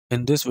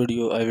In this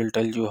video, I will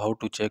tell you how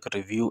to check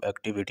review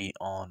activity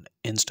on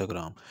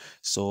Instagram.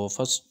 So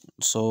first,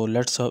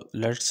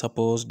 let's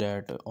suppose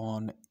that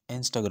on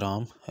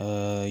Instagram,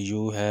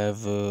 you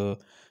have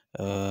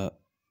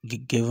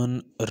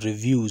given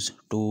reviews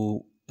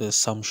to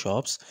some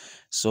shops.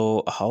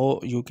 So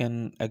how you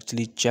can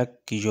actually check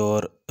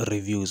your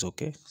reviews?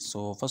 Okay.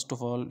 So first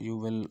of all, you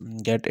will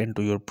get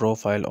into your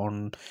profile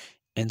on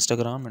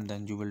Instagram, and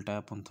then you will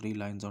tap on three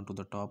lines onto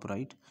the top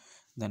right,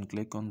 then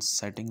click on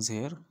settings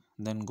here,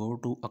 then go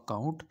to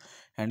account,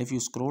 and if you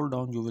scroll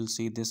down you will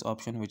see this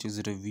option which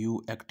is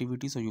review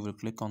activity, so you will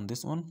click on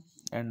this one.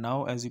 And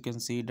now as you can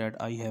see that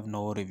I have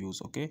no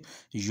reviews. Okay,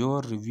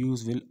 your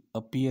reviews will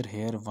appear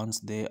here once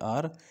they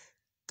are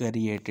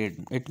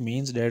created. It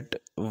means that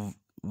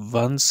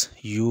once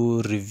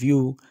you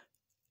review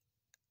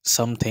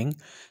something,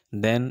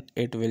 then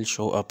it will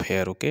show up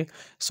here. Okay,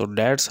 so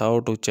that's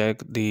how to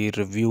check the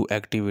review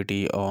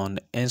activity on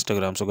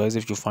Instagram. So guys,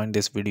 if you find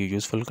this video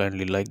useful,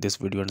 kindly like this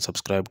video and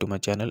subscribe to my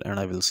channel, and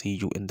I will see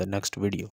you in the next video.